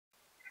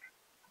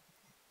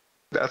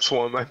That's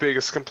one of my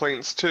biggest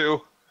complaints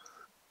too.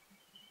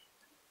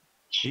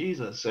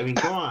 Jesus, I mean,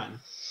 come on.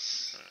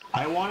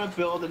 I want to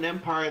build an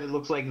empire that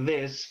looks like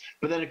this,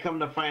 but then it come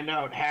to find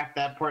out half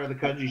that part of the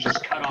country is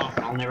just cut off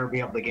and I'll never be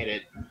able to get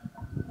it.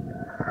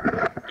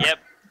 Yep.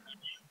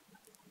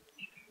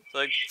 It's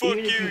like, fuck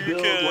Even if you you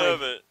build, can't like,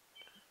 have it.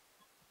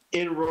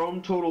 In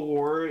Rome Total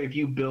War, if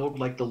you build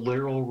like the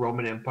literal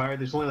Roman Empire,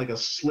 there's only like a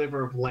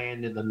sliver of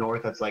land in the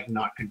north that's like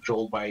not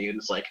controlled by you, and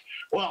it's like,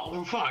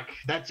 well, fuck,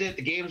 that's it,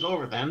 the game's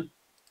over then.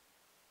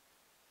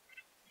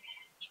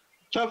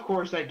 So of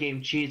course that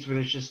game cheats where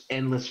there's just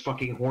endless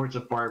fucking hordes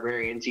of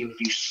barbarians, even if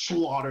you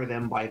slaughter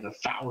them by the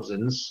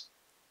thousands.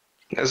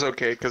 That's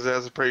okay, because it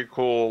has a pretty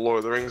cool Lord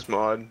of the Rings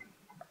mod.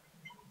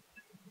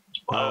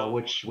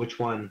 Which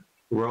one?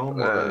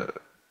 Rome or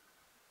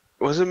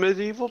Was it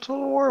Medieval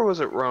Total War or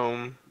was it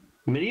Rome?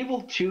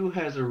 Medieval 2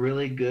 has a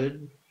really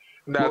good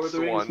That's Lord of the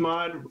the Rings one.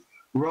 mod.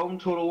 Rome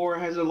Total War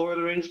has a Lord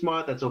of the Rings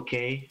mod that's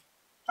okay.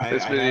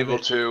 It's Medieval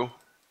 2.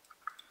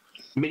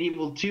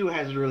 Medieval 2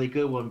 has a really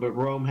good one, but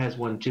Rome has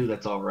one too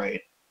that's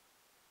alright.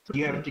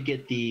 You have to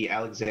get the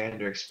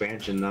Alexander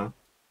expansion though.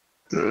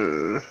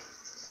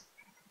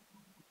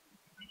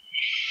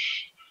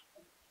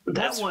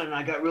 That one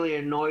I got really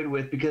annoyed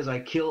with because I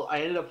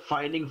ended up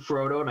finding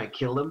Frodo and I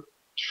killed him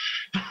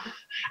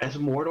as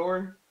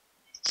Mordor.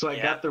 So I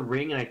got the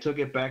ring and I took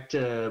it back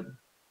to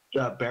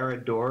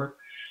Barad-dûr,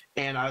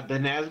 and the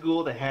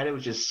Nazgul that had it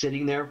was just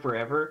sitting there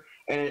forever.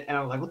 And I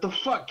was like, what the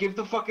fuck? Give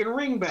the fucking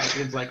ring back.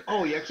 And it's like,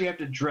 oh, you actually have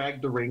to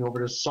drag the ring over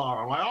to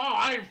Sauron. I'm like, oh,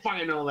 I didn't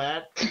fucking know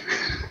that.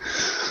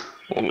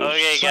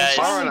 Okay, so guys.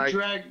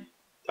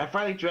 I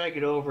finally drag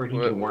it over and he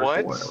can work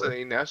or whatever.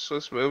 A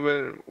nationalist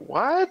movement?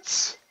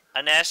 What?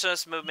 A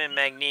nationalist movement,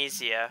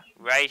 Magnesia,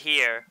 right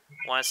here,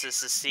 wants to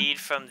secede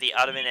from the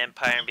Ottoman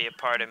Empire and be a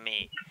part of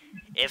me.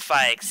 If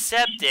I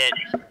accept it,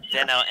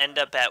 then I'll end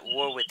up at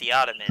war with the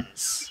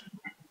Ottomans.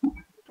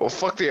 Well,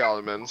 fuck the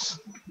Ottomans.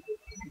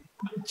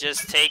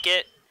 Just take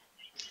it?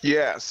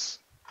 Yes.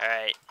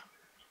 Alright.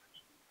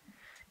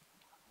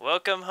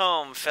 Welcome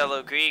home,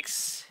 fellow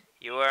Greeks.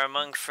 You are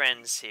among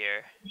friends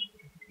here.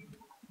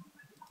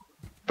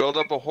 Build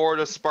up a horde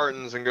of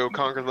Spartans and go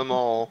conquer them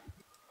all.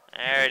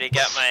 I already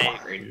got my...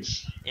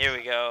 Spartans. Here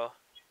we go.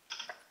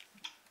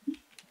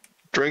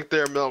 Drink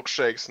their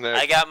milkshakes, Nick.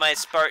 I got my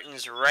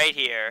Spartans right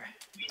here.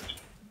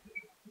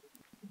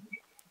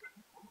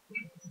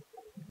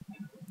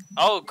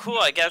 Oh, cool.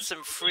 I got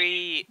some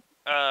free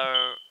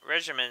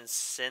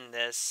regiments in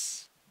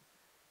this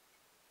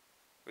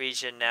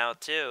region now,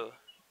 too.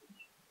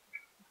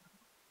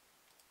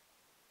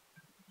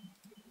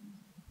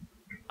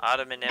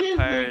 Ottoman Empires.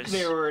 I didn't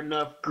think there were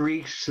enough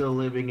Greeks still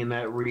living in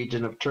that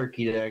region of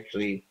Turkey to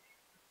actually...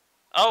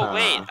 Oh,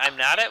 wait. I'm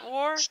not at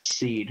war?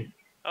 Seed.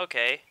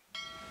 Okay.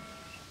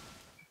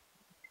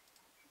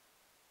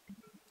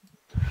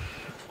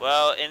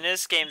 Well, in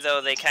this game,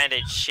 though, they kind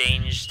of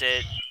changed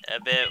it a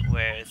bit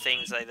where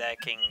things like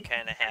that can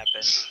kind of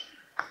happen.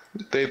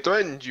 They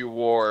threatened you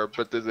war,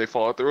 but did they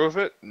follow through with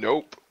it?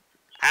 Nope.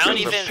 I don't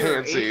even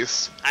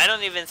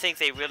think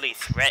they really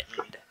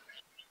threatened.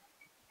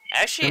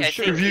 Actually, I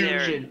think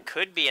there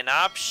could be an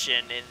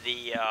option in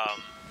the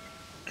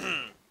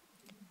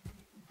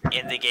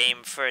in the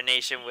game for a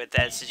nation with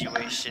that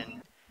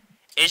situation.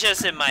 It's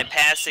just in my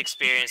past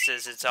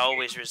experiences, it's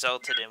always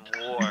resulted in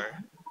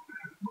war.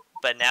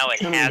 But now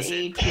it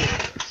hasn't.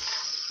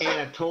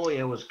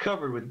 Anatolia was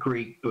covered with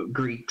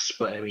Greeks,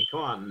 but I mean, come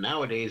on,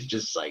 nowadays,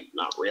 just like,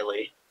 not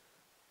really.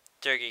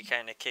 Turkey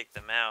kind of kicked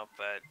them out,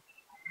 but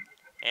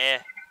eh.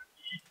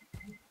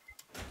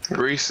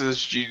 Greece's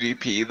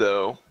GDP,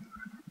 though.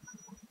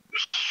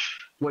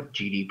 What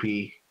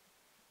GDP?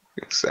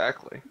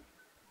 Exactly.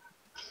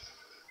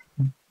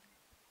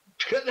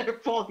 Because they're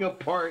falling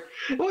apart.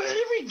 Well,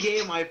 every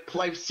game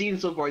I've seen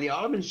so far, the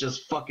Ottomans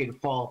just fucking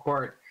fall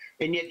apart,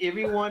 and yet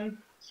everyone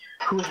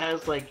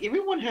has like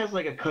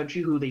a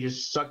country who they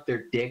just suck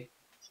their dick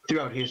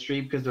throughout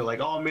history because they're like,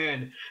 oh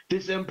man,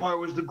 this empire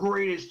was the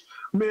greatest.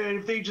 Man,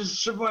 if they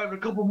just survived a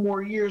couple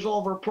more years,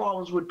 all of our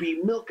problems would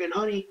be milk and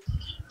honey.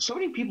 So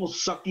many people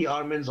suck the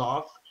Ottomans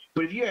off,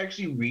 but if you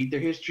actually read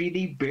their history,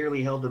 they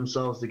barely held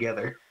themselves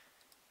together.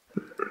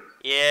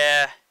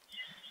 Yeah.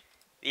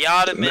 The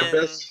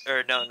Ottomans,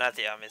 or no, not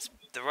the Ottomans,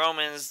 the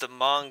Romans, the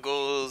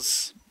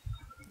Mongols,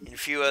 and a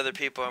few other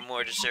people are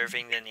more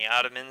deserving than the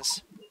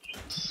Ottomans.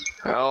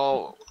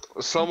 Well,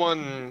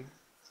 Empire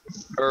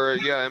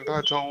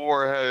Total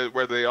War had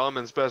where the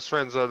Ottomans' best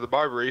friends are the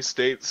Barbary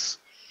states.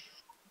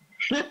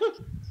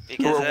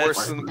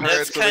 Because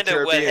that's kind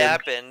of what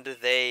happened.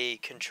 They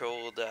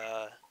controlled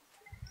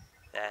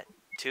that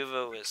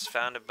Tuva was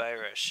founded by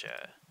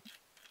Russia.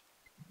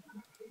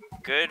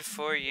 Good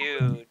for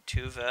you,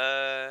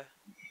 Tuva.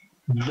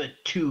 The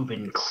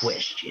Tuvan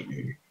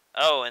question.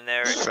 Oh, and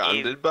they're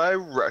founded by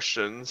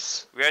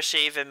Russians. Russia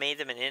even made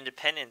them an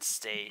independent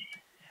state.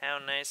 How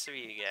nice of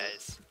you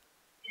guys.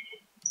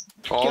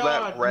 All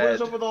that red.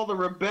 What's up with all the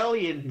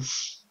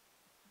rebellions?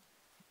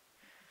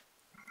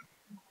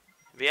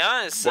 To be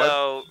honest,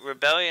 though,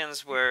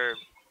 rebellions were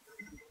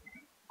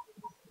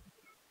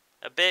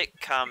a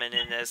bit common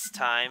in this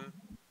time.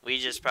 We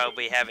just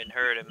probably haven't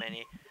heard of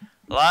many.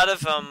 A lot of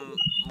them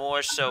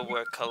more so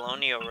were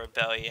colonial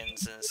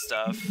rebellions and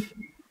stuff.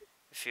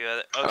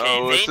 Okay,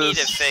 Oh, they is need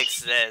to this- fix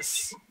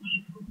this.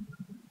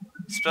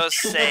 It's supposed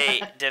to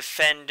say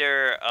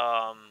defender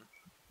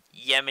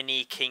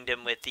Yemeni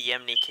kingdom with the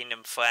Yemeni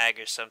kingdom flag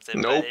or something,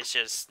 Nope. but it's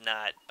just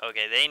not.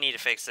 Okay, they need to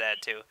fix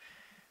that too.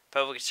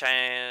 Republic of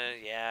China,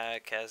 yeah,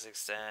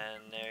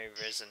 Kazakhstan, they've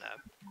risen up.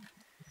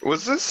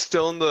 Was this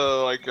still in the,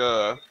 like,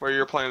 where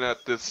you're playing at,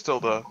 it's still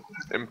the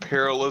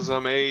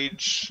imperialism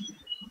age?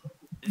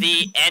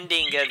 The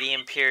ending of the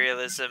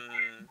imperialism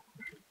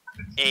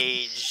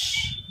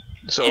age.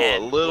 So a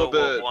And little World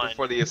War bit One.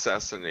 before the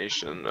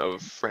assassination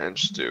of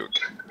French Duke.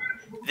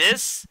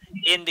 This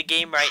in the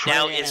game right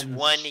now is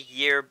 1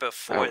 year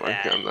before Oh my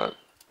that. god, that.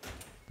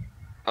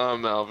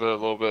 I'm out of it a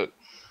little bit.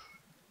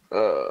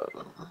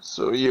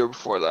 So a year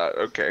before that,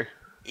 okay.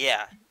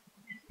 Yeah.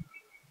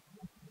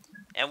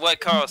 And what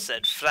Carl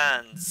said,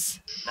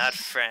 Franz, not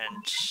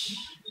French.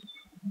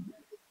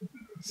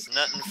 There's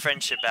nothing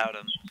French about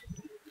him.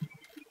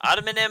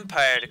 Ottoman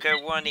Empire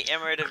declared war on the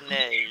Emirate of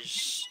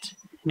Nejd.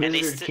 And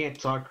they Wizard can't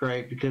talk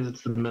right because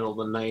it's the middle of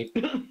the night.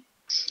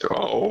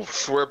 Oh,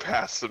 we're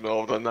past the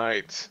middle of the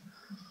night.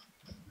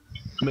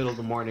 Middle of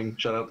the morning.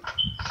 Shut up.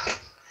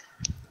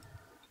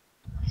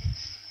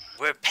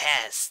 We're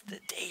past the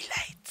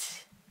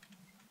daylight.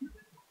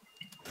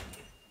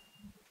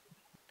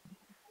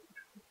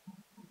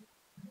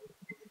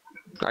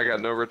 I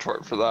got no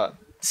retort for that.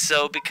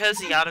 So, because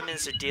the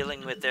Ottomans are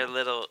dealing with their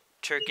little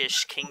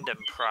Turkish kingdom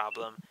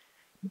problem,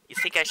 you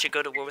think I should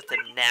go to war with them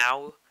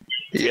now?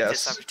 Take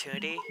this Yes.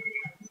 opportunity?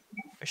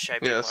 Or should I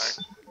be Yes.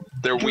 more?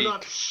 They're Do weak.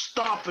 not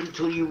stop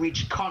until you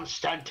reach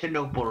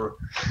Constantinople.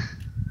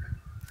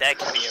 That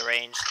can be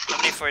arranged. How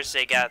many forces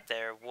they got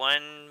there?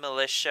 1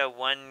 militia,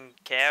 1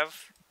 cav?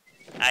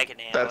 I can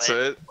handle That's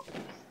it. it.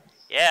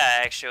 Yeah,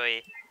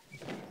 actually.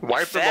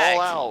 Wipe them fact,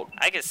 all out.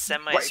 I could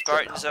send my Wipe them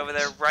Spartans out. over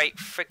there right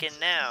frickin'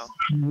 now.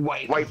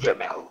 Wipe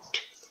them out.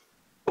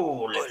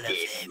 All of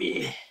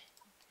them.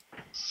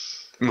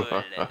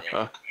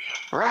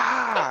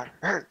 Rah!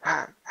 We'll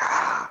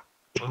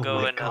Oh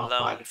go my in God.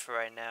 alone for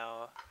right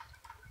now.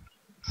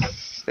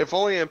 If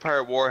only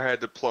Empire War had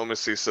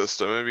diplomacy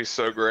system, it'd be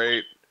so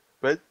great.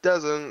 But it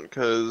doesn't,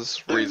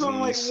 because There's only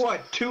like reasons.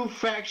 what, 2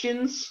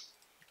 factions?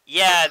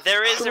 Yeah,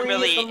 there isn't 3 at the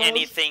really most?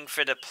 anything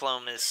for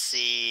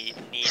diplomacy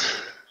needed.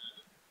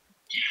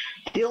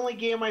 The only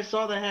game I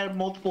saw that had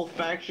multiple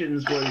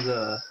factions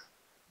was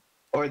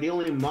or the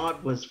only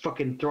mod was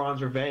fucking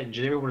Thrawn's Revenge,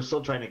 and everyone was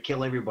still trying to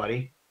kill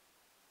everybody.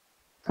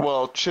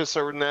 Well, Chiss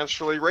are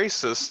naturally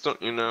racist,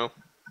 don't you know?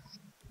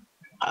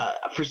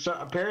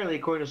 Apparently,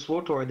 according to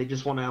SWTOR, they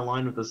just want to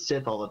align with the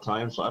Sith all the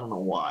time, so I don't know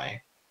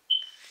why.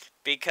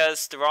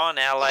 Because Thrawn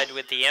allied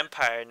with the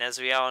Empire, and as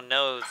we all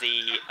know,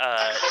 the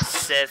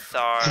Sith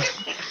are...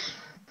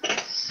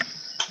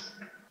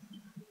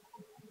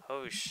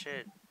 Oh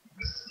shit.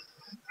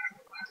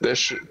 The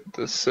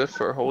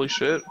Sith are holy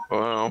shit.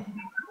 Wow.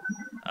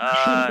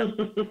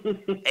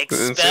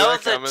 Expel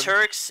that the coming.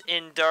 Turks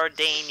in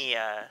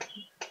Dardania.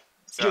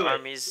 So Do it.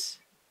 armies...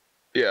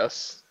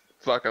 Yes.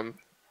 Fuck them.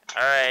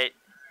 Alright.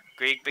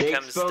 Greek They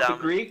becomes expelled dumb.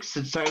 the Greeks,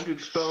 it's time to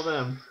expel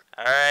them.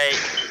 Alright.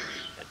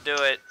 Do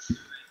it.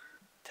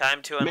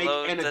 Time to Make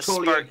unload the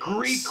Anatolia Spartans.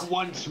 Greek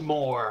once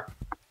more.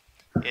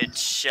 It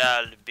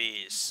shall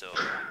be so.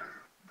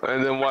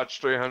 And then watch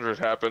 300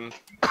 happen.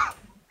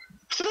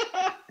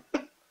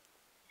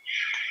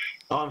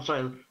 Oh, I'm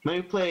sorry. Let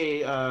me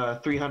play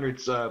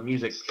 300's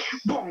music.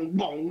 Boom,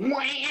 boom,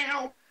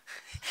 wow.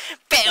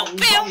 Bow, bow,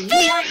 bow,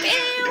 bow.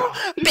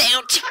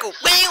 Bow, chicka,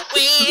 wow,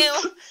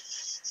 wow.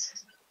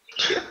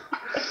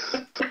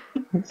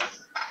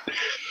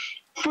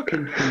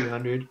 Fucking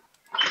 300.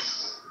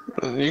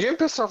 You get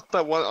pissed off at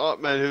that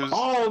one man who's.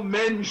 All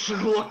men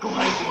should look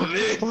like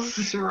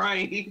this,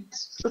 right? You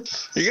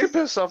get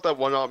pissed off that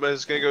one man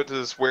who's gonna go to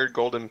this weird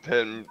golden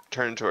pit and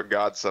turn into a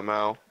god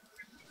somehow.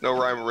 No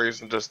rhyme or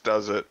reason, just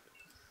does it.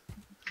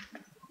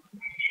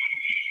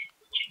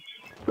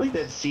 I like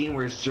that scene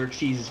where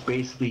Xerxes is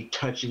basically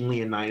touching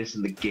Leonidas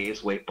in the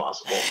gayest way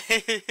possible.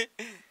 I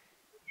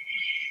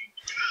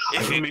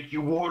If will you, make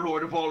you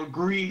warlord of all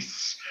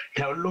Greece.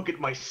 Now look at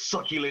my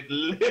succulent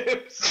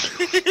lips.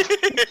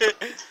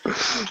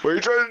 What are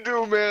you trying to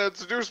do, man?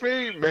 Seduce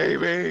me?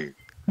 Maybe.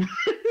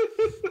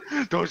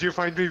 Don't you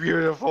find me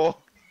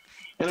beautiful?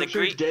 And The I'm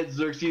sure Greek- dead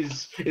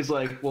Xerxes is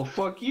like, well,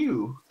 fuck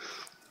you.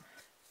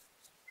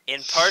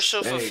 in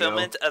partial There you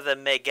fulfillment of the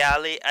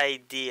Megali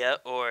idea,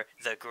 or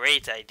the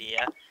Great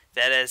Idea,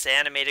 that has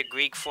animated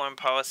Greek foreign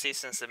policy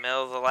since the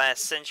middle of the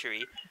last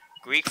century,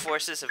 Greek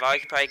forces have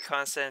occupied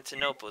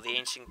Constantinople, the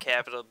ancient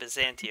capital of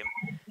Byzantium.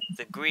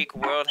 The Greek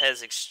world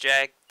has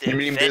extracted You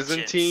mean vengeance.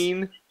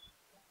 Byzantine?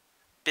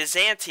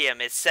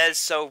 Byzantium, it says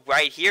so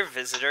right here,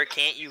 visitor.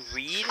 Can't you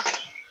read?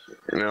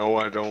 No,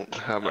 I don't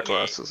have my Okay.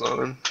 glasses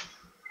on.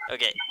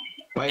 Okay,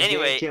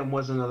 Anyway. Byzantium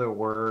was another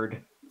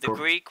word. the for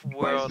Greek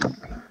world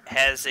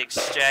has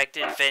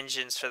extracted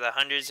vengeance for the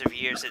hundreds of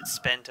years it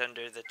spent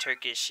under the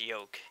Turkish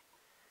yoke.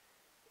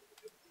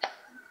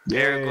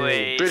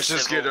 Paraguay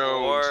Bitches get Civil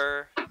owned.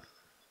 War.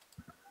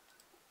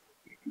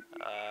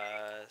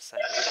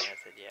 Scientific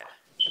method,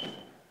 yeah.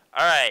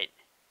 Alright,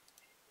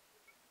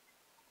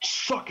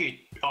 Suck it,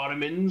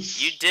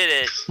 Ottomans. you did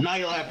it. Now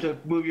you'll have to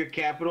move your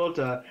capital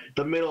to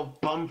the middle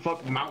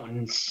bumfuck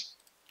mountains.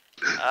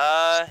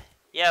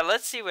 Yeah,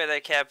 let's see where their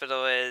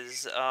capital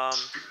is. All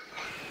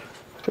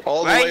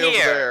the Right way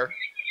here. over there.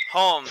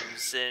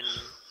 Homs in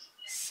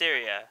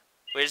Syria,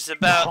 which is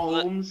about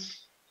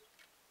Holmes.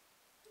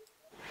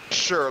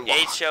 Sherlock.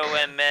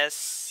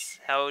 Homs.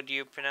 How do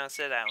you pronounce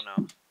it? I don't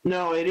know.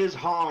 No, it is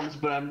Homs,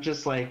 but I'm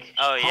just like,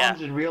 Oh, yeah.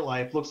 Homs in real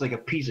life looks like a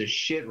piece of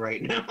shit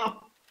right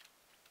now.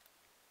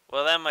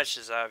 Well, that much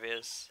is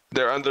obvious.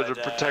 They're under the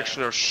But,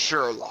 protection of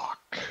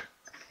Sherlock.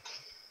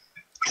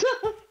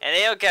 And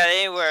they don't got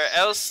anywhere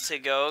else to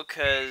go,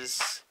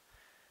 cause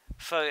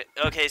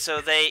okay, so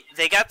they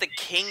got the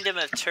Kingdom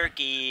of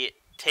Turkey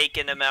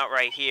taking them out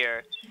right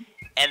here,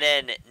 and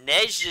then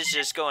Nej is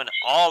just going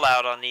all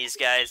out on these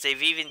guys.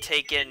 They've even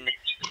taken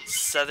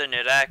southern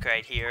Iraq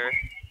right here,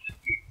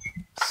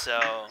 so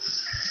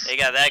they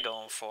got that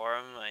going for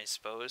them, I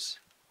suppose.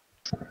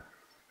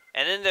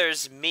 And then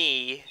there's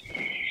me,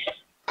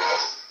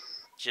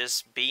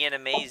 just being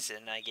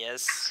amazing, I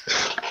guess.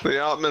 The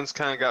Ottomans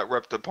kind of got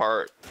ripped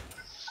apart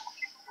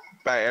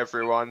by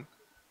everyone.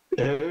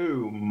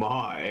 Oh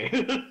my.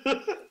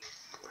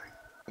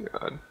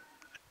 God.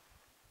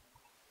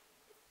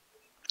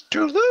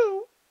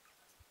 Toodaloo.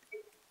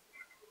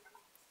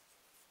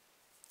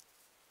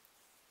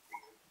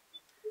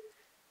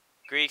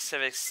 Greeks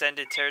have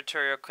extended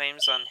territorial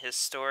claims on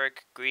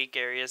historic Greek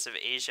areas of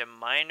Asia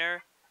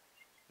Minor.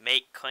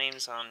 Make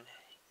claims on...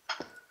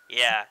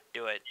 Yeah,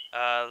 do it.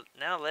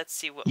 Now let's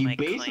see what my You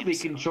basically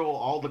claims control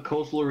all the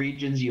coastal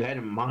regions you had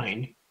in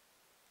mind.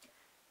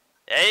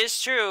 That is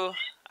true.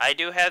 I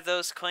do have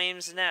those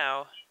claims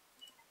now.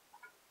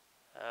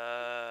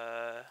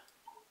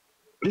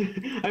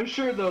 I'm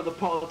sure, though, the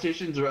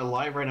politicians are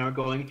alive right now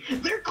going,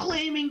 they're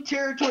claiming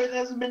territory that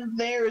hasn't been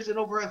theirs in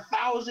over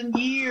 1,000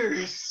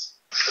 years.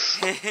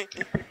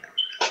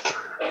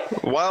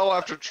 Well,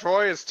 after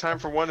Troy, it's time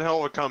for one hell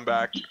of a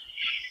comeback.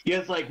 Yeah,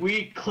 it's like,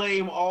 we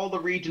claim all the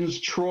regions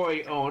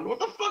Troy owned. What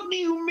the fuck do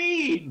you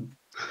mean?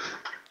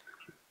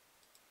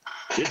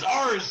 It's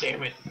ours,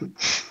 damn it.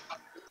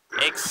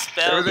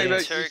 Expel Everything the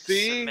that you Turks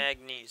see? of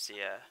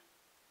Magnesia.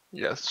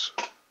 Yes.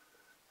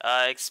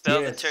 Expel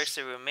the Yes. Turks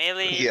of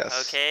Rumeli.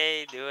 Yes.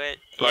 Okay, do it.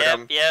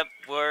 Like, Yep,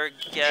 we're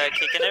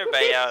kicking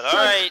everybody out.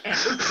 Alright.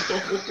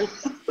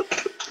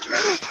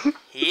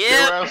 They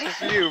Yep. were asking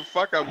for you.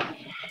 Fuck them.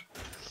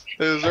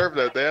 They deserved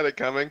it. They had it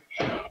coming.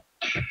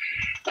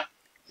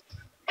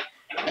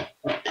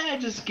 It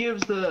just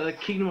gives the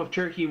Kingdom of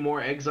Turkey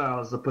more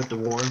exiles to put to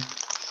war.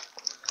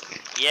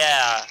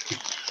 Yeah.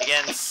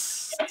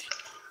 Against...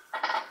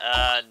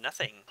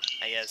 nothing,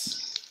 I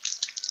guess.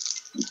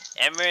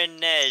 Emir and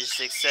Nej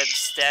accept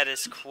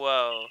status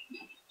quo.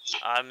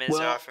 Ottomans are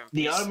Well, offering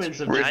the peace Ottomans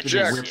to have not just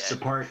been Reject. ripped yet.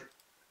 apart.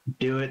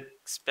 Do it.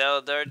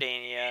 Expel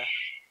Dardania.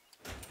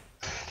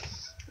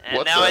 And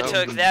What now the I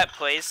hell? took that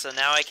place, so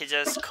now I can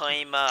just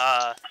claim,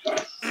 I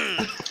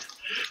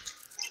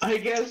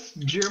guess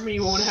Germany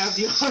won't have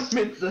the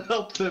Ottomans to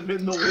help them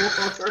in the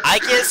war. I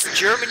guess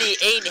Germany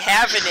ain't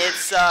having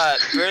its,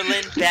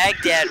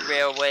 Berlin-Baghdad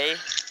Railway.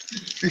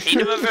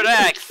 Kingdom of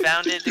Iraq,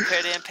 founded,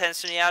 declared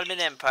independence from the Ottoman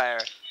Empire.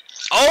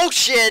 Oh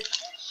shit!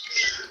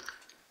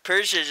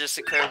 Persia just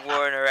declared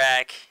war in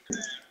Iraq.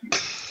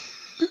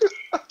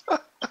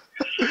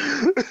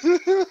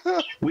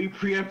 We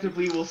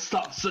preemptively will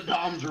stop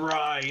Saddam's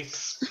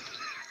rise.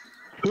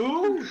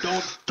 Who?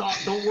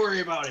 Don't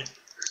worry about it.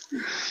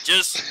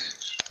 Just...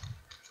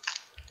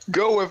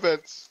 Go with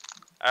it.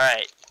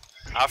 Alright.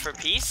 Offer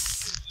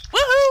peace?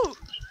 Woohoo!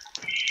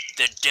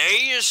 The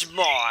day is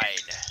mine!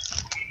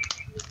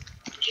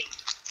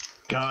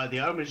 God, the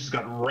Ottomans just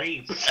got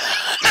raped. What's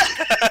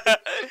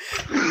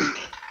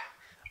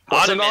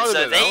an Ottomans,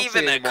 are Ottoman? I they don't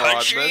even see a any more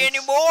country Ottomans.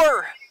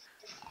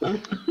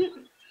 anymore?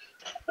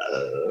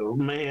 Oh,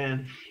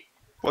 man.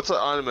 What's an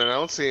Ottoman? I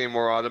don't see any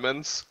more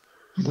Ottomans.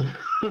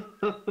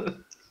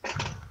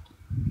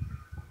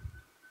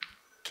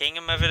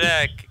 Kingdom of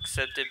Iraq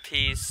accepted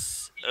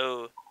peace.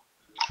 Oh.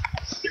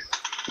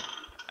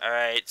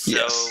 Alright, so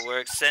Yes. we're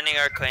extending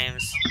our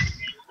claims.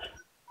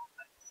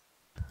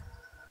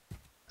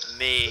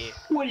 Me.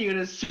 What, are you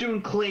gonna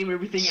soon claim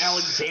everything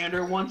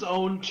Alexander once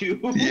owned too?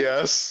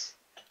 Yes.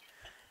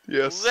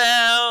 Yes.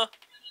 Well,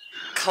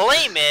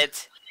 claim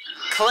it.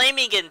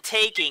 Claiming and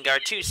taking are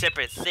two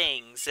separate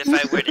things. If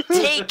I were to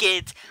take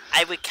it,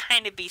 I would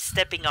kind of be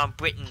stepping on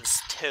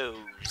Britain's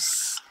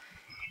toes.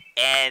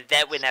 And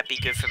that would not be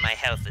good for my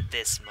health at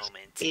this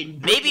moment.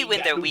 Maybe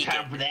when they're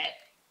weakened.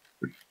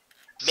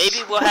 Maybe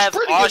we'll have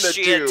Britain gonna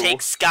Austria do?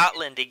 take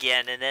Scotland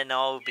again, and then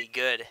all will be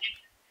good.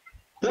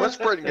 What's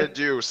Britain gonna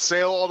do?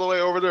 Sail all the way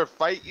over there,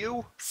 fight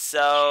you?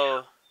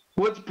 So,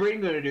 What's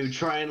Britain gonna do?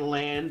 Try and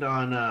land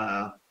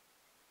on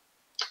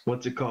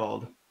what's it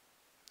called?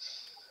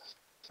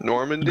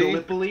 Normandy?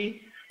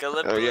 Gallipoli?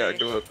 Gallipoli. Oh yeah,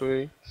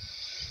 Gallipoli.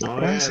 Oh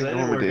Why yeah, is it that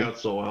didn't work Normandy? out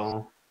so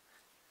well.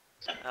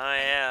 Oh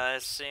yeah,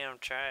 let's see him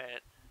try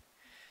it.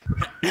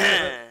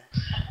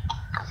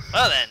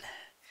 Well then,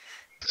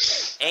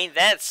 ain't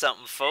that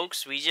something,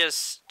 folks? We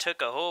just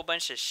took a whole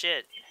bunch of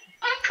shit.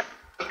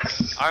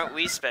 Aren't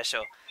we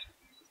special?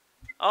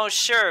 Oh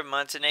sure,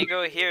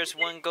 Montenegro, here's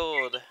 1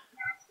 gold.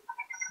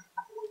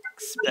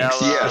 Expel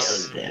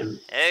Yes.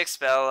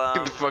 Expel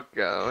Get the fuck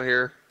out of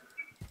here.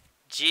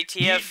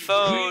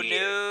 GTFO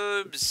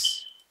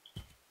noobs.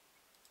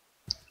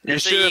 You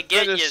That's what should you have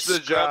get, you finished the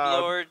scrub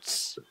job.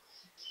 lords.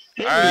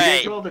 Hey, Alright. you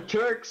control the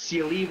Turks,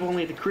 you leave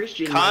only the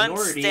Christian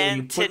minority,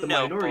 and you put the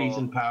minorities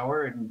in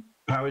power, and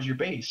powers your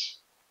base.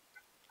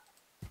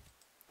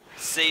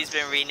 City's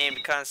been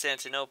renamed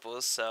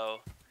Constantinople,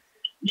 so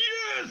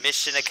Yes!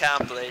 mission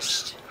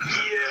accomplished.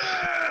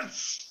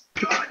 Yes!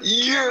 God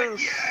Yes!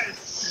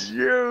 yes!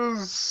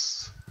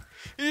 Yes!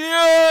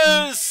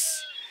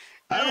 Yes!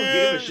 I don't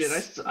give a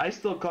shit. I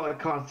still call it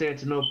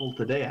Constantinople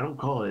today. I don't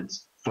call it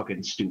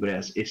fucking stupid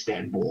ass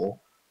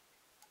Istanbul.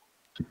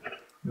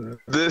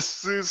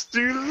 This is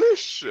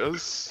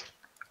delicious.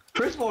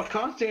 First of all,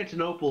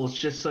 Constantinople is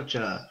just such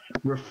a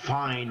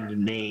refined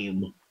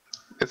name.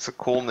 It's a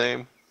cool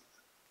name.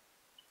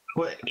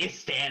 What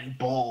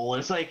Istanbul?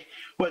 It's like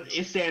what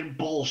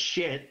Istanbul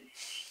shit.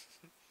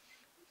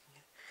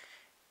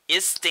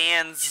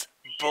 Istan's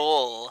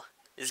bull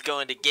is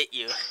going to get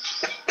you.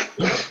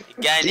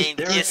 A guy named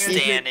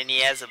Istan, and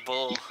he has a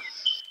bull.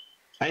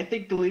 I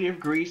think the leader of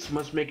Greece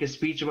must make a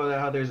speech about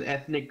how there's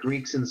ethnic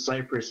Greeks in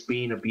Cyprus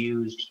being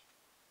abused.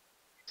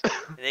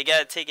 They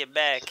gotta take it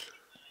back.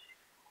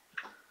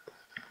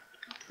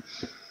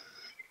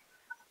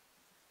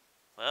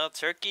 Well,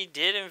 Turkey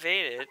did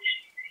invade it.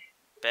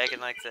 Back in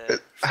like the...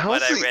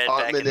 How's the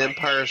Ottoman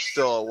Empire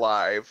still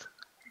alive?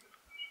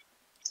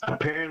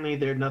 Apparently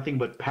they're nothing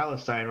but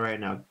Palestine right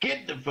now.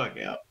 Get the fuck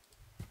out.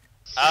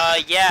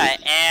 Yeah,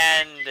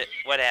 and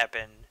what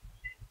happened?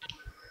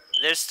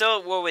 They're still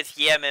at war with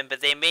Yemen,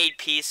 but they made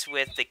peace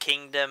with the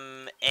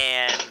kingdom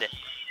and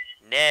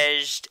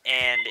Nejd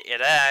and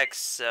Iraq,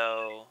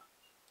 so...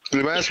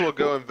 You might as well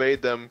go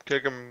invade them,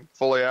 kick them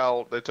fully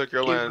out. They took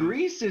your If land.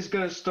 Greece is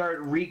gonna start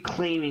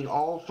reclaiming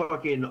all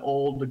fucking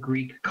old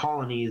Greek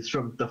colonies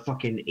from the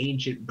fucking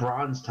ancient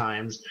bronze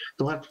times,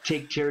 they'll have to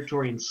take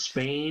territory in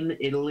Spain,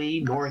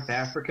 Italy, North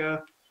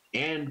Africa,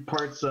 and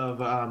parts of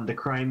the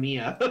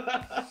Crimea.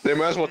 They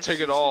might as well take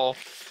it all.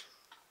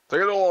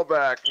 Take it all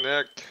back,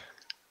 Nick.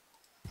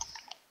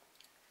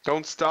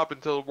 Don't stop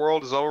until the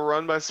world is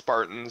overrun by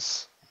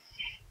Spartans.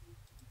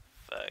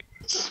 Fuck.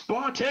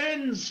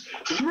 Spartans,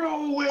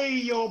 throw away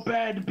your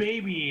bad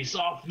babies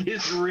off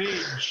this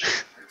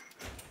ridge.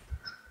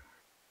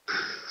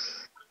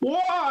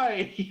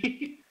 Why?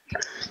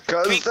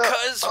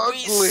 Because we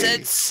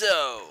said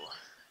so.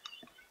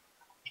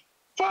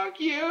 Fuck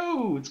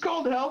you! It's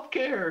called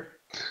healthcare.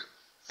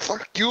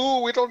 Fuck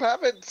you, we don't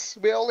have it.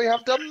 We only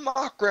have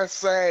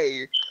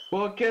democracy.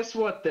 Well, guess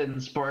what then,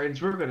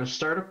 Spartans? We're gonna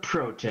start a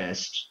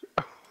protest.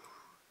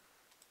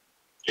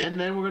 And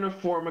then we're gonna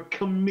form a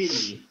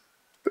committee.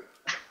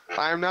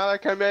 I'm not a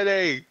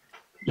committee.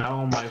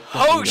 Oh my fucking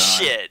Oh god.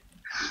 shit!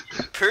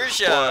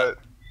 Persia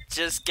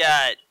just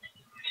got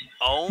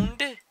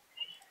owned.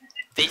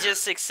 They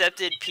just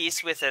accepted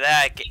peace with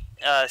Iraq.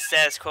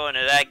 Status quo in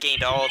Iraq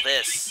gained all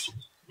this.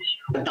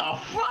 What the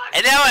fuck?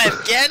 And now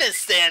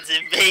Afghanistan's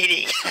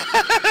invading.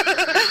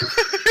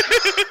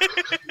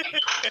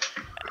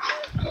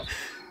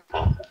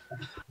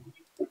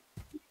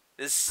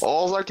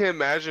 All I can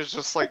imagine is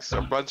just like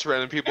a bunch of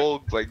random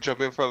people like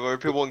jumping in front of other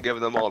people and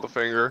giving them all the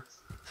finger.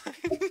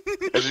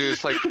 As you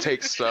just like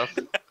take stuff.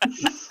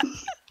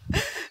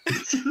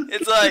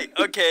 It's like,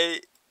 okay,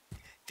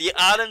 the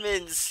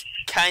Ottomans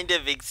kind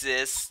of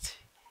exist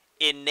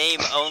in name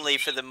only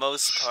for the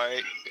most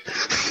part.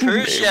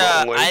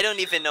 Persia, I don't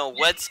even know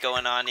what's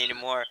going on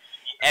anymore.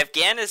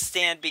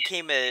 Afghanistan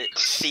became a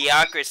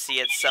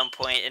theocracy at some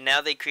point, and now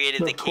they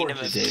created the Kingdom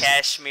of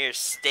Kashmir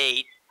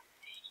State.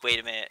 Wait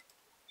a minute.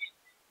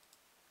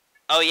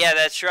 Oh yeah,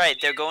 that's right.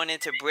 They're going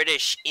into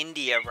British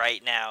India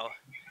right now.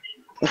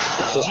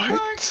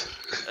 What?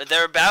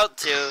 They're about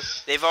to.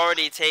 They've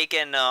already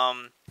taken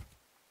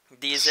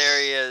these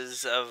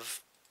areas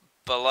of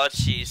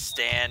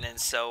Balochistan and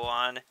so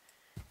on.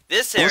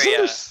 This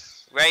area,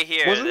 right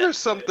here. Wasn't there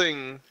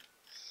something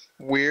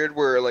weird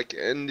where like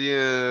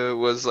India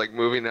was like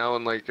moving out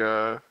and like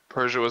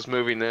Persia was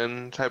moving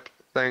in type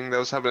thing that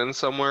was happening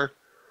somewhere?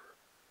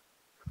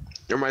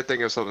 Or am I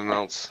thinking of something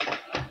else?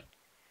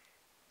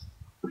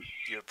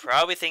 You're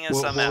probably thinking of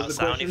something else.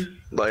 I don't even...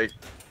 Like,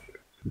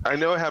 I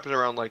know it happened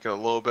around like a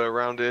little bit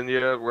around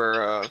India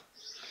where I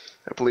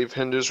believe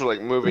Hindus were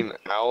like moving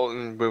out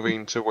and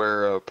moving to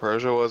where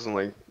Persia was, and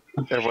like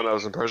everyone that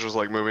was in Persia was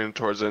like moving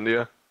towards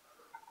India.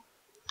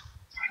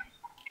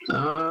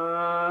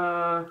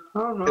 I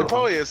don't know. It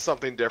probably is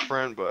something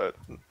different, but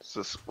it's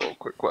just a real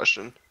quick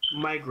question.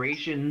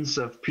 Migrations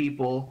of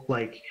people,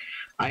 like,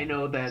 I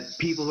know that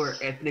people who are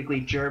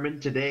ethnically German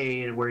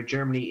today and where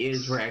Germany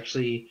is were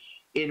actually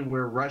in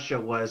where Russia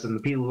was, and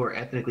the people who are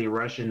ethnically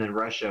Russian in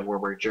Russia were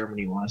where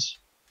Germany was.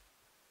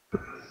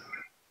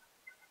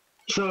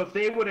 So if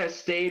they would have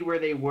stayed where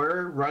they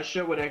were,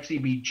 Russia would actually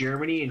be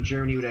Germany, and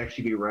Germany would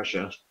actually be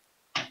Russia.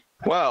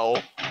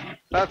 Well,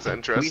 that's We'd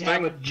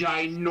have a interesting.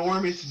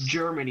 ginormous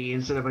Germany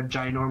instead of a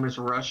ginormous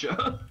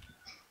Russia.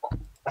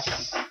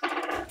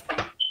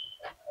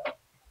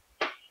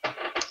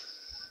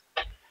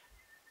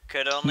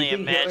 Could Do only you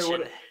think Hitler imagine.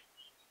 would?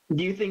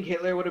 Do you think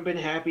Hitler would have been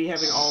happy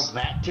having all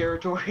that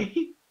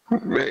territory?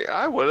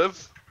 I would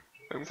have.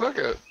 And fuck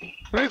it.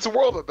 Who needs the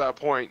world at that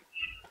point?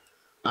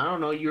 I don't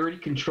know. You already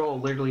control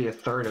literally a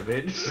third of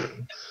it.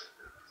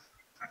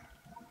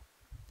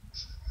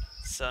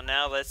 So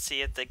now let's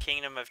see if the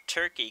Kingdom of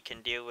Turkey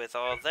can deal with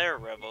all their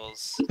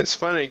rebels. It's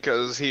funny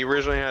because he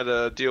originally had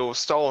a deal with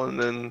Stalin,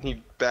 and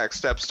he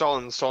backstabbed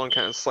Stalin, and Stalin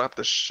kind of slapped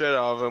the shit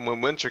out of him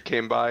when winter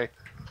came by.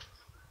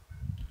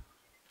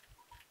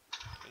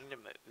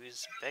 Kingdom of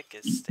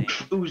Uzbekistan.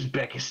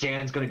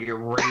 Uzbekistan's gonna get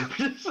raped.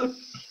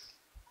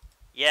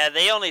 Yeah,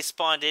 they only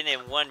spawned in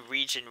one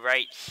region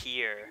right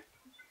here.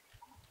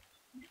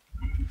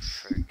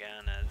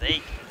 Fergana.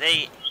 They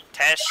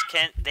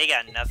Tashkent, they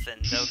got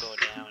nothing. They'll go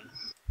down.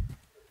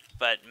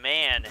 But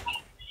man,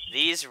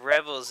 these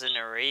rebels in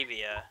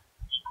Arabia.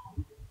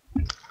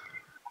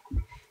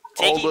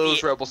 All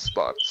those rebel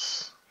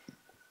spots.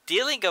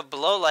 Dealing a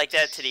blow like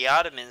that to the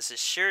Ottomans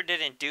sure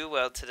didn't do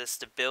well to the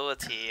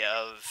stability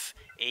of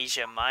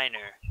Asia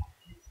Minor.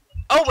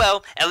 Oh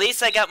well, at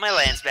least I got my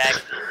lands back.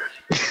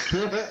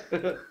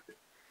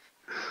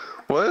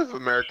 What if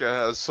America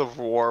has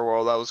Civil War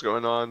while that was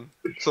going on?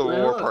 Civil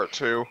War Part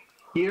 2.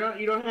 You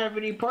don't have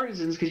any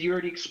partisans because you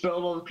already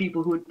expelled all the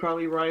people who would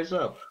probably rise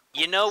up.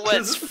 You know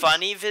what's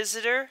funny,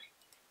 Visitor?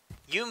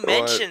 You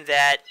mentioned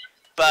that,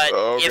 but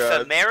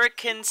if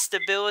American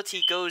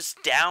stability goes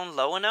down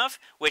low enough,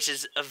 which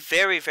is a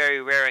very,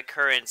 very rare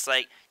occurrence,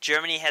 like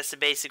Germany has to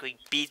basically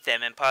beat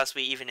them and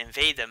possibly even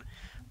invade them,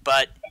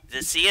 but the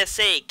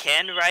CSA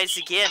can rise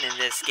again in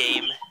this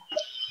game.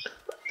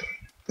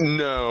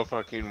 No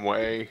fucking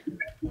way.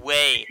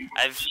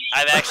 I've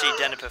actually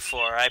done it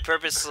before. I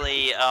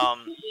purposely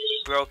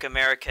broke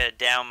America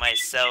down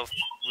myself,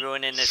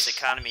 ruining its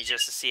economy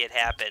just to see it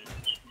happen.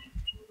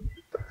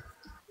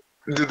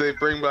 Did they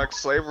bring back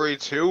slavery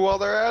too while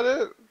they're at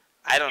it?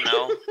 I don't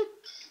know.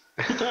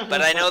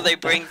 But I know they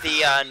bring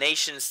the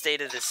nation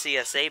state of the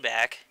CSA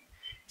back.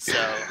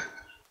 So.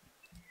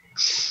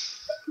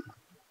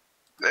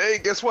 Hey,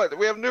 guess what?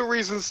 We have new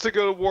reasons to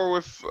go to war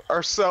with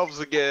ourselves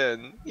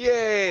again.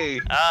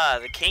 Yay! Ah,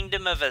 the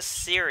Kingdom of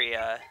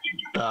Assyria.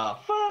 The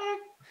fuck?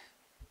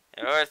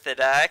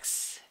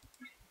 Orthodox.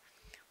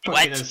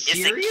 Fucking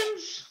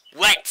Assyrians?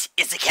 What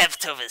is the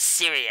capital of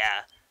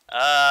Assyria?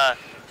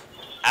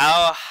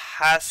 Al-Hasaka.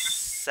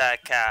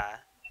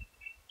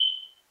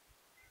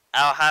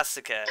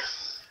 Al-Hasaka.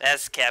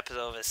 That's the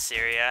capital of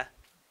Assyria.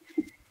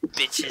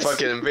 Bitches.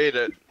 Fucking invade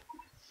it.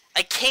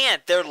 I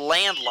can't. They're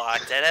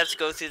landlocked. I'd have to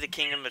go through the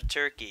Kingdom of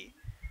Turkey.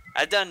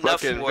 I've done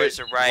enough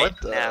wars right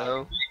what the now.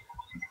 hell?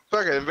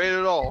 Fucking invade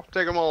it all.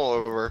 Take them all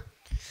over.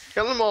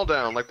 Cut them all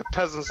down like the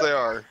peasants they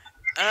are.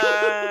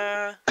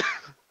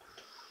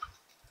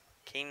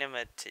 Kingdom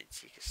of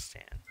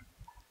Tajikistan.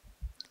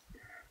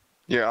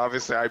 Yeah,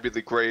 obviously I'd be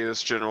the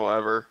greatest general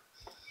ever.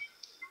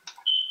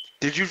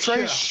 Did you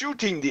try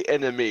shooting the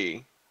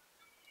enemy?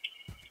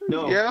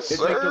 No. Yes, it's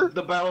sir. like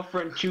the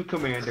Battlefront 2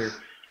 commander.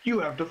 You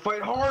have to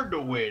fight hard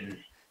to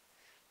win.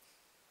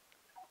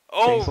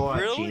 Oh, Thanks a lot,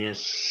 really?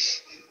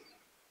 Genius.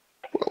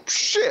 Well,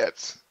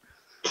 shit.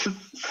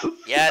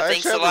 Yeah,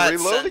 thanks a lot,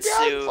 Sun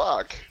Tzu.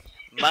 Fuck.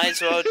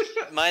 Might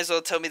as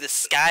well tell me the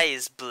sky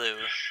is blue.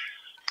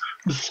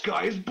 The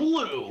sky is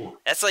blue.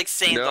 That's like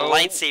saying the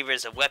lightsaber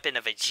is a weapon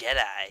of a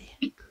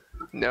Jedi.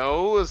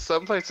 No,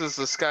 some places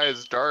the sky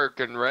is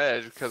dark and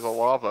red because of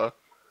lava.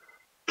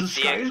 The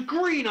sky is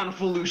green on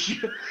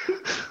Felucia.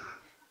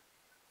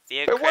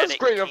 It was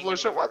green on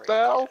Felucia, what the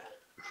hell?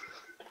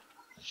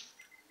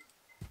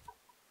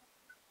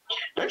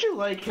 Don't you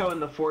like how in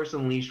the Force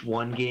Unleashed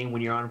 1 game,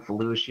 when you're on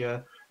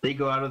Felucia, they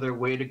go out of their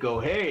way to go,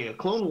 hey, a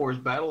Clone Wars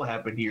battle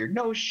happened here.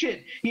 No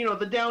shit. You know,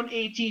 the down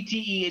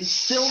ATTE and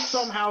still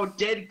somehow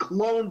dead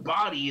clone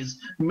bodies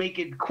make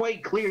it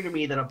quite clear to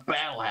me that a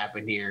battle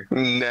happened here.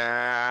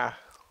 Nah.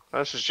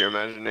 That's just your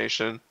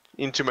imagination.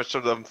 Eating too much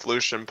of them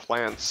Felucian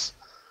plants.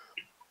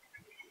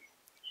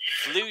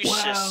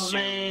 Wow,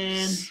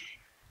 man.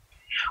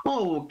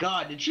 Oh,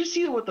 God. Did you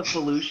see what the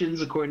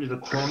Felucians, according to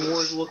the Clone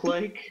Wars, look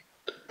like?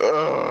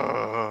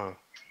 Ugh.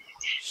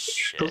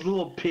 Shit. Those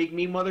little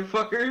pygmy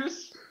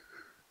motherfuckers?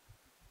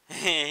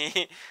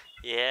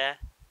 Yeah.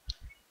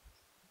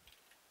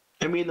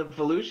 I mean, the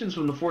Felucians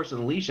from the Force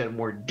Unleashed had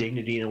more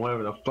dignity than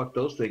whatever the fuck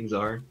those things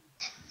are.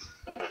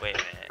 Wait a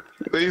minute.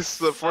 At least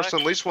the Force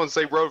Unleashed ones,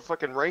 they rode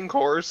fucking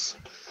Rancors.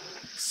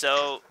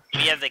 So,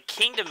 we have the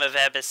Kingdom of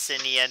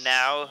Abyssinia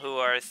now, who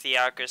are a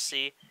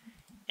theocracy.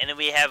 And then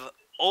we have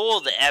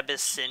Old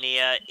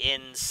Abyssinia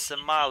in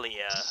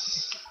Somalia.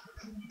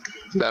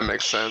 That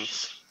makes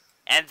sense.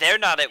 And they're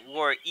not at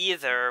war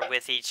either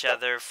with each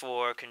other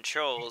for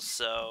control,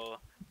 so...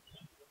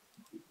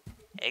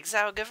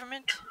 Exile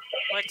government?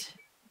 What?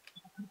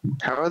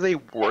 How are they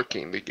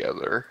working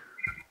together?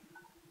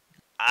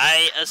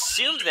 I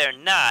assume they're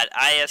not.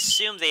 I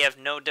assume they have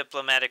no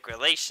diplomatic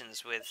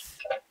relations with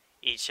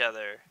each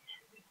other.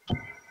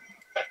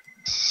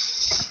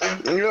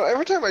 You know,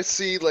 every time I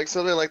see like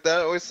something like that,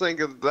 I always think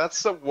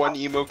that's the one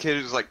emo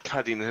kid who's like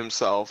cutting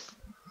himself.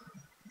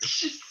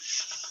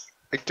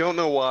 I don't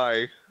know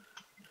why.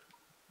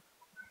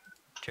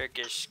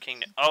 Turkish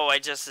kingdom. Oh, I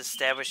just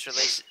established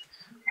relations.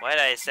 Why did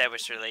I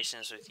establish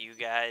relations with you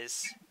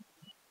guys?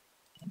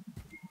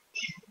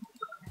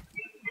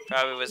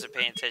 Probably wasn't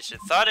paying attention.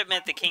 Thought it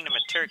meant the kingdom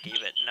of Turkey,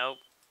 but nope.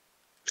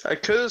 I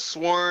could have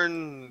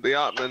sworn the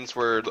Ottomans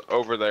were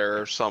over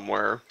there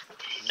somewhere.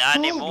 Not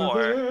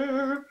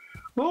anymore.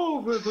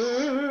 Over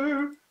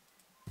there.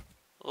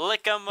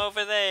 Lick 'em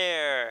over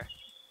there.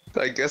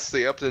 I guess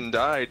the Upton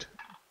died.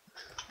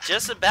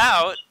 Just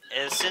about.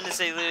 As soon as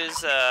they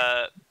lose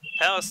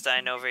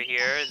Palestine over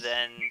here,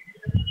 then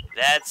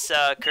that's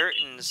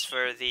curtains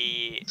for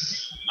the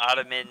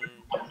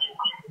Ottoman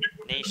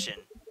nation.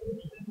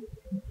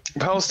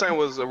 Palestine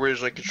was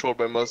originally controlled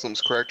by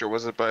Muslims, correct, or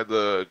was it by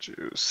the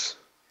Jews?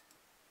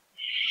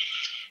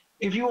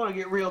 If you want to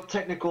get real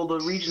technical, the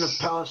region of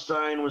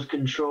Palestine was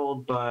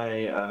controlled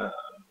by, I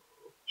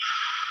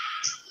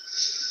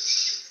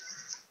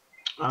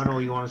don't know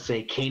what you want to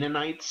say,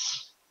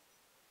 Canaanites,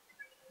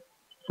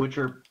 which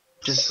are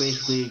just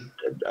basically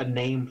a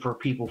name for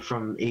people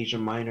from Asia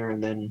Minor,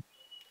 and then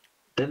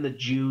the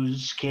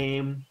Jews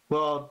came.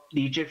 Well,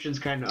 the Egyptians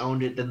kind of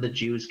owned it, then the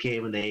Jews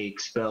came and they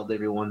expelled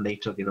everyone, they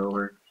took it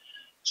over.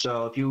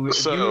 So if you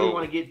really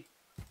want to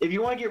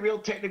get real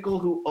technical,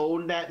 who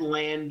owned that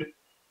land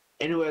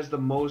and who has the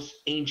most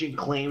ancient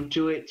claim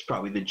to it, it's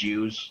probably the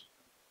Jews.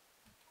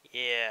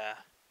 Yeah.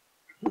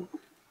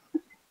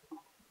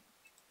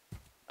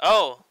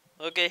 Oh,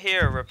 look at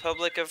here,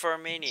 Republic of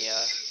Armenia.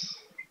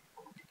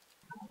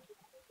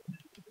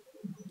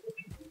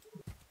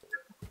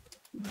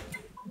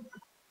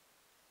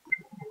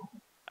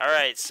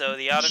 Alright, so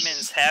the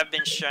Ottomans have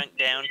been shrunk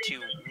down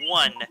to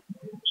one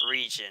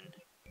region.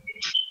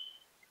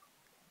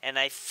 And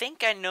I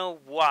think I know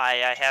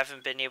why I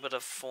haven't been able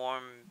to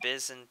form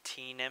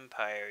Byzantine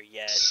Empire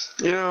yet.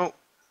 You know,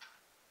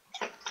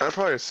 I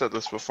probably said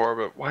this before,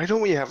 but why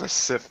don't we have a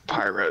Sith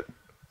pirate?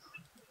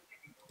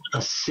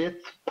 A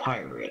Sith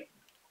pirate.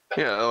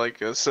 Yeah,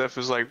 like a Sith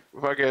is like,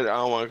 fuck it, I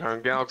don't want to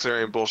conquer galaxy or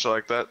any bullshit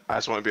like that. I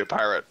just want to be a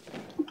pirate.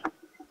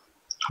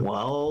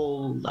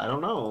 Well, I don't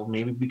know.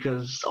 Maybe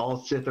because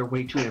all Sith are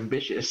way too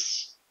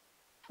ambitious.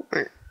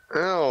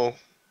 Oh.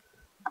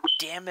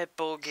 Damn it,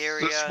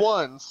 Bulgaria. Just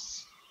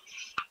once.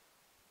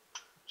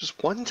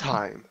 Just one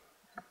time.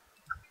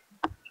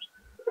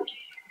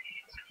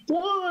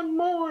 One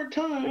more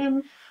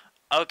time.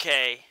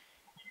 Okay.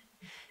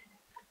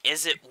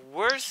 Is it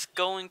worth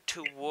going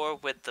to war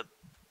with the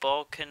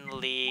Balkan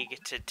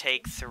League to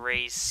take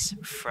Thrace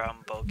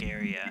from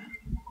Bulgaria?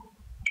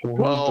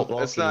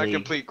 Well, it's not a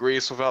complete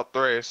Greece without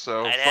Thrace,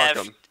 so fuck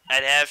them.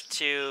 I'd have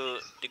to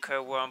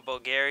declare war on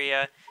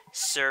Bulgaria,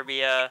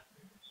 Serbia,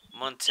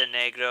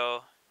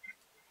 Montenegro.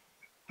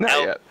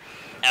 Not yet.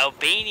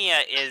 Albania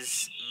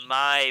is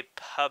my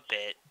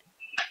puppet,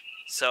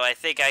 so I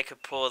think I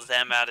could pull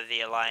them out of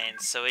the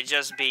alliance. So it'd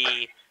just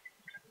be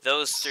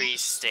those three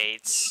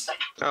states.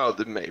 Oh,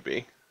 then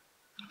maybe.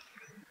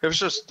 If it's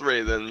just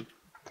three, then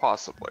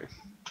possibly.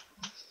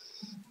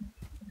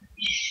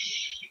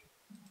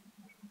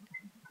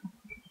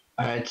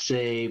 I'd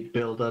say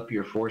build up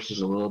your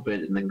forces a little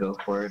bit and then go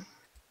for it.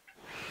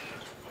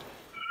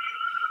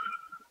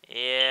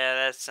 Yeah,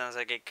 that sounds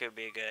like it could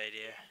be a good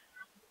idea.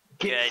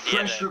 Get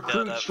fresh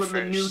recruits from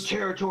the new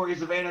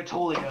territories of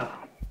Anatolia.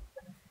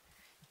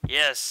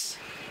 Yes.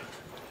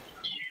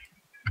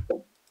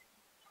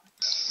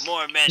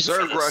 More men for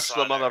Zerg the rush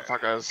the slaughter.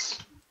 motherfuckers.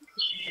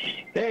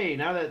 Hey,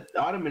 now that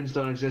Ottomans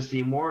don't exist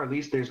anymore, at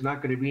least there's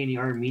not going to be any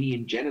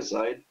Armenian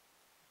genocide.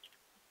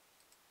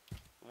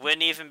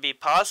 Wouldn't even be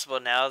possible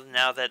now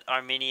that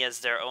Armenia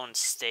is their own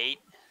state.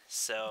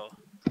 So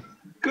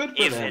good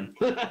for them.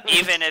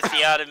 Even if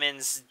the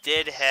Ottomans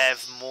did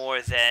have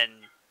more than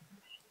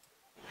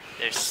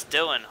they're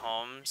still in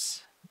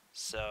homes.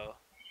 So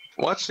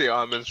watch the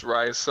Ottomans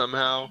rise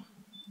somehow.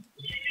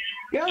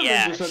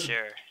 Yeah,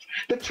 sure.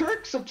 The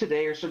Turks of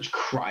today are such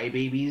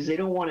crybabies. They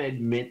don't want to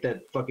admit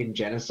that fucking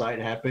genocide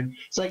happened.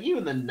 It's like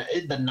even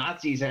the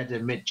Nazis had to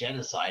admit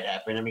genocide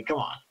happened. I mean, come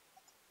on.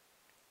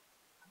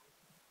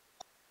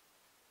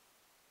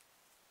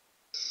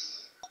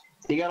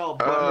 They got all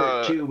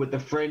butthurt too with the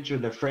French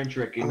when the French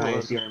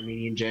recognized the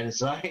Armenian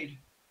genocide.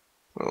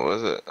 What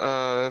was it?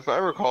 If I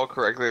recall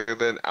correctly,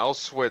 then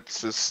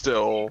Auschwitz is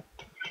still,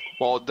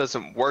 while it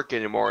doesn't work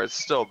anymore, it's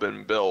still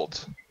been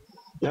built.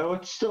 No,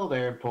 it's still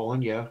there in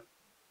Poland, yeah.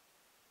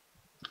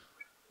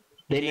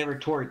 They never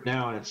tore it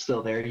down. It's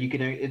still there. You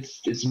can.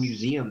 It's a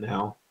museum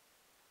now.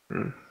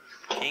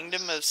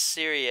 Kingdom of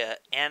Syria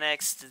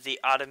annexed the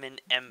Ottoman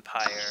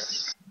Empire.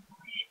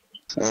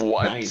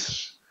 What?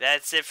 Nice.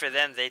 That's it for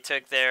them. They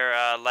took their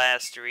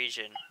last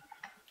region.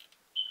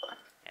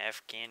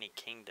 Afghani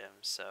Kingdom,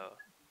 so...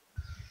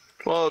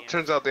 Well, it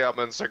turns out the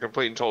Ottomans are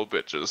complete and total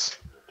bitches.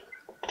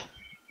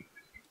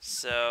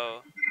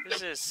 So, Who's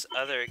this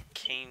other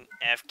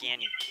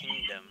Afghani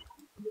kingdom?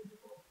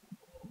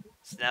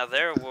 So now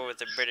they're at war with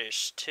the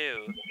British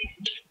too.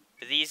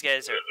 But these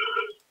guys are...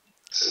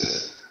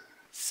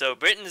 So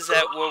Britain's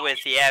at war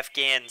with the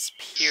Afghans,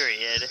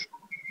 period.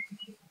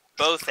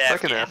 Both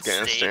Fucking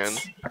Afghan Afghanistan.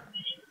 states.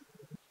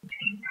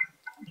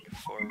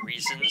 For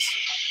reasons.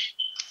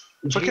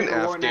 Did you Fucking hear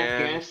the war in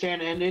Afghan.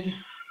 Afghanistan ended?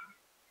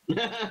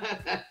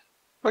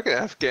 Fucking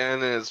Afghan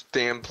and his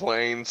damn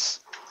planes.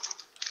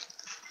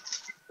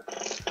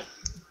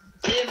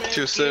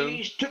 Too soon.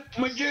 Afghanis took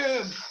my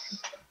job.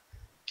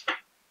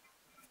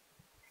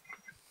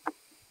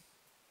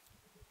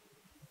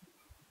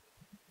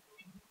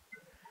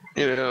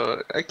 You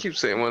know, I keep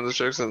saying one of the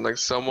jokes, and like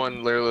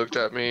someone literally looked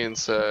at me and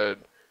said,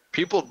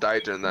 "People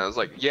died during that." I was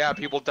like, "Yeah,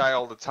 people die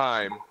all the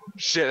time.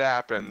 Shit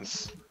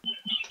happens."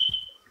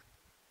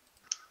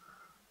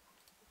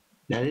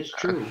 That is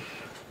true.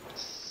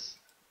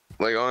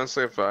 Like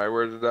honestly, if I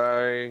were to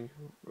die,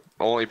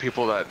 only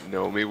people that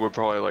know me would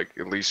probably like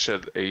at least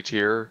shed a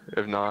tear.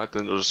 If not,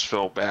 then they'll just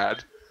feel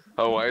bad.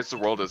 Otherwise, the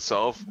world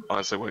itself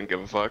honestly wouldn't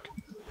give a fuck.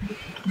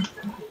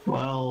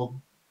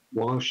 Well,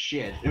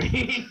 shit. I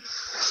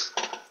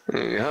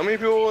mean, How many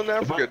people in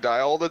Africa die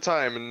all the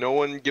time and no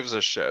one gives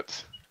a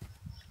shit?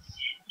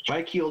 if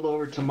I keeled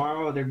over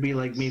tomorrow, there'd be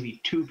like maybe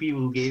 2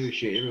 people who gave a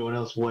shit. Everyone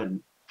else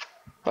wouldn't.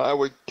 I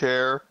would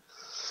care.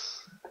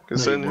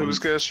 Cause No, then you who's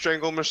wouldn't. gonna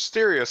strangle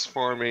Mysterious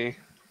for me?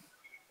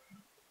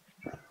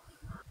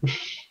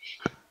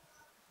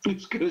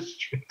 Who's gonna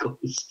strangle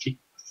this dude?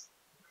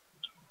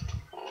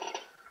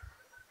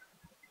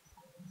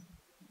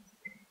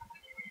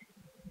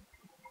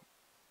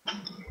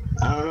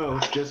 I don't know.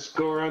 Just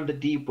go around the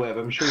deep web.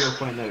 I'm sure you'll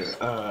find a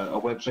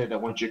website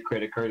that wants your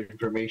credit card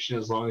information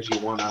as long as you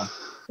want a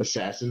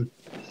assassin.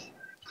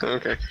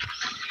 Okay.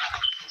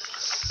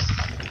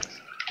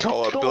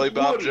 Call up Don't Billy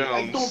Bob worry,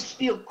 I don't Jones.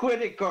 steal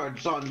credit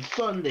cards on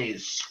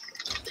Sundays.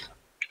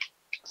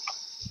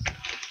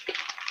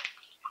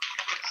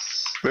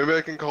 Maybe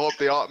I can call up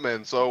the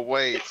Ottomans. Oh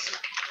wait.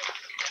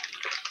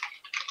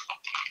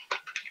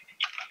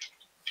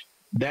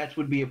 That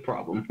would be a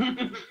problem.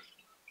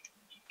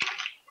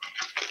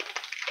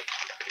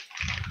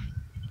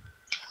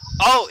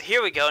 Oh,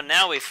 here we go.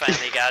 Now we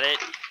finally got it.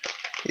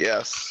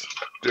 Yes.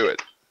 Do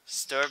it.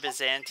 Store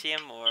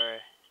Byzantium or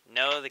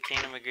no, the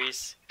Kingdom of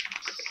Greece.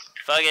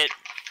 Fuck it.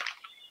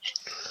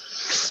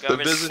 The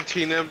Government-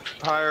 Byzantine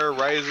Empire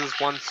rises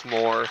once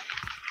more.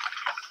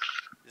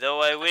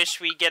 Though I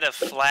wish we get a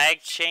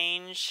flag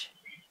change.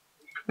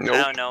 I Nope.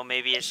 don't know,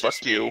 maybe it's just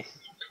Fuck you. me.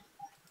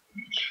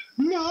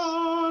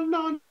 No,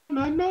 no,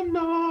 no, no,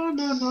 no,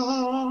 no,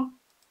 no.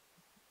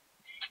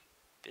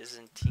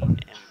 Byzantine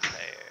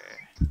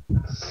Empire.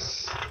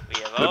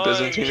 We have The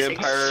Byzantine always-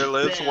 Empire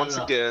lives expel. once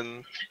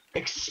again.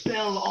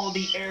 Expel all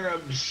the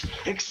Arabs.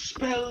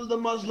 Expel the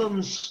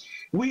Muslims.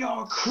 We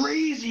are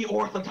crazy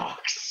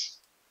Orthodox.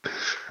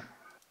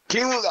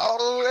 Kill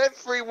all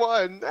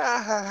everyone.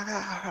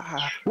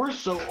 We're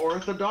so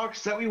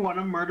Orthodox that we want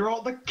to murder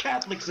all the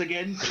Catholics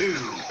again, too.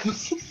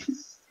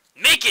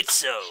 Make it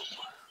so!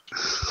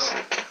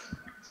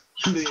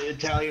 The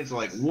Italians are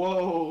like,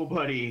 whoa,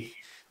 buddy.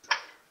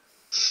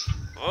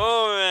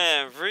 Oh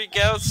man, freak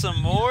out some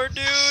more,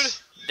 dude?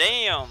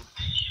 Damn.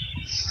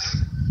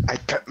 I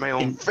cut my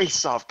own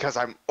face off because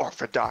I'm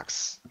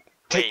Orthodox.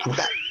 Take Wait.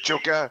 that,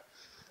 Joker.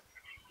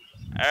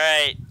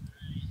 Alright.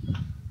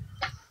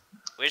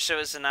 Wish there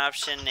was an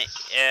option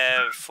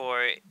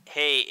for,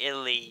 hey,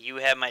 Italy, you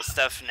have my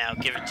stuff now,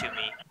 give it to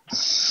me.